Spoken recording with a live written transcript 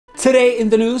Today in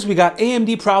the news, we got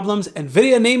AMD problems,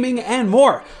 Nvidia naming, and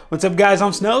more. What's up guys,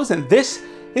 I'm Snows, and this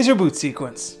is your boot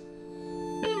sequence.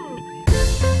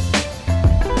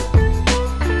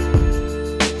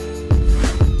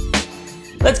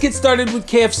 Let's get started with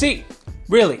KFC.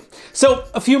 Really. So,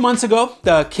 a few months ago,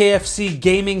 the KFC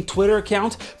gaming Twitter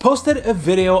account posted a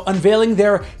video unveiling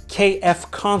their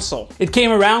KFConsole. It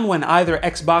came around when either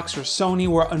Xbox or Sony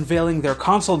were unveiling their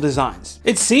console designs.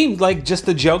 It seemed like just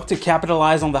a joke to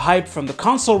capitalize on the hype from the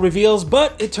console reveals,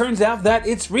 but it turns out that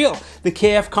it's real. The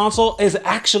KFConsole is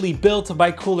actually built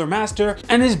by Cooler Master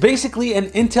and is basically an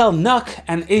Intel NUC,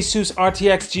 an Asus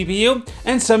RTX GPU,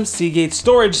 and some Seagate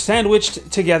storage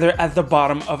sandwiched together at the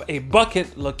bottom of a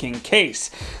bucket-looking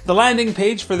case. The landing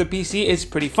page for the PC is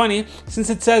pretty funny since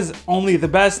it says only the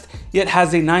best, yet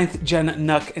has a 9th gen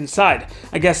NUC inside.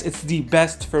 I guess it's the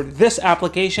best for this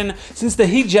application since the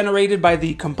heat generated by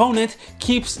the component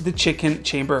keeps the chicken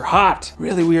chamber hot.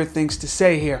 Really weird things to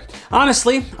say here.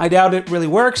 Honestly, I doubt it really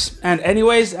works, and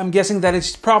anyways, I'm guessing that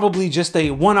it's probably just a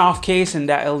one-off case and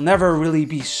that it'll never really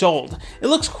be sold. It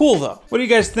looks cool though. What do you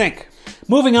guys think?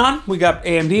 Moving on, we got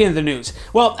AMD in the news.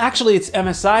 Well, actually it's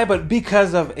MSI, but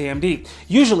because of AMD.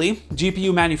 Usually,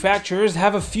 GPU manufacturers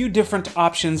have a few different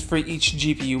options for each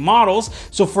GPU models.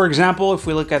 So for example, if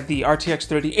we look at the RTX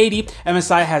 3080,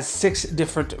 MSI has 6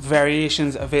 different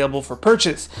variations available for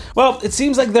purchase. Well, it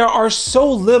seems like there are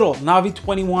so little Navi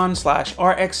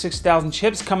 21/RX 6000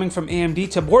 chips coming from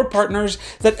AMD to board partners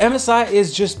that MSI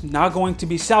is just not going to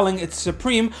be selling its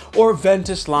Supreme or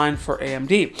Ventus line for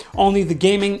AMD. Only the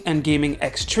gaming and gaming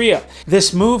X Trio.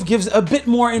 This move gives a bit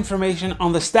more information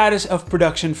on the status of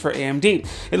production for AMD.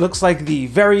 It looks like the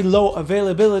very low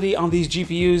availability on these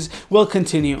GPUs will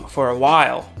continue for a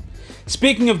while.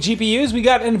 Speaking of GPUs, we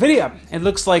got Nvidia. It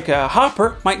looks like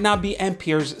Hopper might not be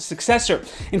Ampere's successor.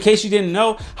 In case you didn't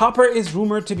know, Hopper is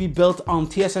rumored to be built on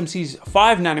TSMC's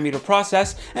 5nm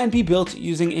process and be built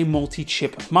using a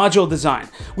multi-chip module design.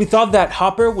 We thought that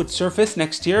Hopper would surface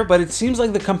next year, but it seems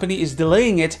like the company is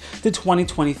delaying it to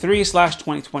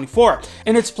 2023/2024.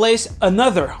 In its place,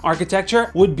 another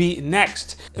architecture would be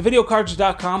next.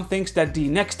 Videocards.com thinks that the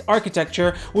next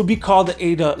architecture would be called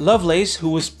Ada Lovelace, who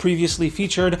was previously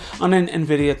featured on an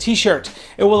Nvidia t-shirt.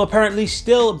 It will apparently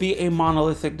still be a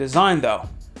monolithic design though.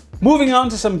 Moving on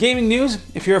to some gaming news,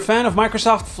 if you're a fan of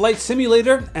Microsoft Flight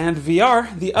Simulator and VR,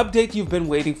 the update you've been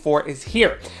waiting for is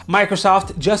here.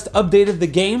 Microsoft just updated the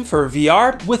game for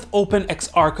VR with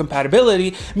OpenXR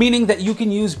compatibility, meaning that you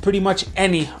can use pretty much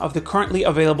any of the currently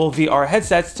available VR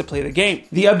headsets to play the game.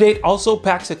 The update also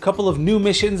packs a couple of new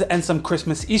missions and some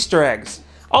Christmas Easter eggs.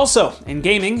 Also, in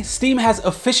gaming, Steam has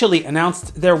officially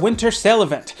announced their winter sale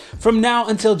event. From now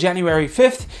until January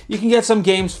 5th, you can get some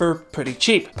games for pretty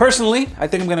cheap. Personally, I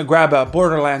think I'm gonna grab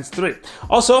Borderlands 3.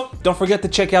 Also, don't forget to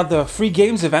check out the free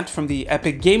games event from the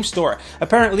Epic Game Store.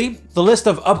 Apparently, the list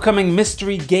of upcoming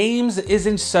mystery games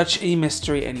isn't such a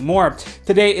mystery anymore.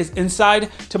 Today is Inside,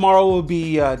 tomorrow will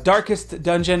be Darkest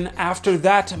Dungeon, after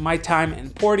that, My Time in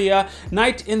Portia,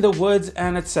 Night in the Woods,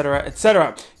 and etc,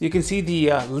 etc. You can see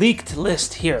the leaked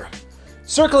list here.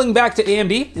 Circling back to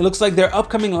AMD, it looks like their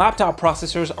upcoming laptop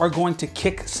processors are going to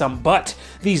kick some butt.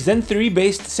 The Zen 3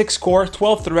 based 6-core,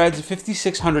 12 threads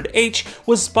 5600H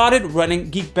was spotted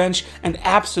running Geekbench and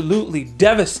absolutely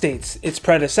devastates its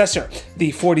predecessor,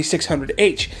 the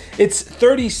 4600H. It's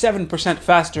 37%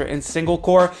 faster in single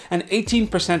core and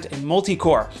 18% in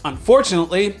multi-core.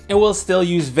 Unfortunately, it will still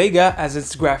use Vega as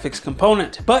its graphics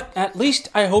component, but at least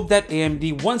I hope that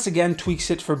AMD once again tweaks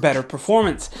it for better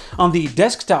performance. On the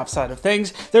desktop side of things,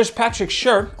 there's Patrick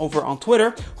Scher over on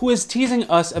Twitter who is teasing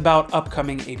us about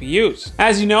upcoming APUs.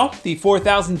 As you know, the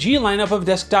 4000G lineup of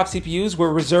desktop CPUs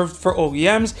were reserved for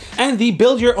OEMs, and the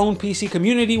build your own PC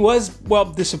community was, well,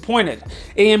 disappointed.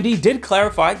 AMD did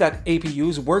clarify that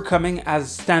APUs were coming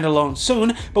as standalone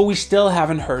soon, but we still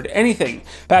haven't heard anything.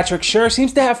 Patrick Scher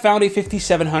seems to have found a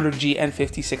 5700G and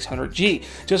 5600G.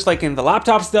 Just like in the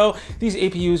laptops though, these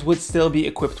APUs would still be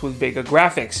equipped with Vega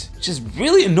graphics, which is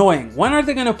really annoying. When are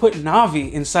they gonna put Navi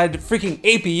inside the freaking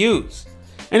APUs?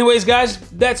 Anyways guys,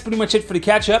 that's pretty much it for the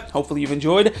catch up. Hopefully you've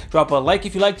enjoyed. Drop a like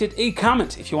if you liked it, a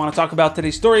comment if you want to talk about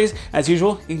today's stories. As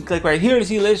usual, you can click right here to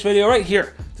see the latest video right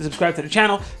here to subscribe to the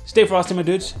channel. Stay frosty my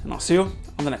dudes, and I'll see you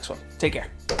on the next one. Take care.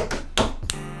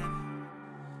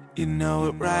 You know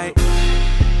it right.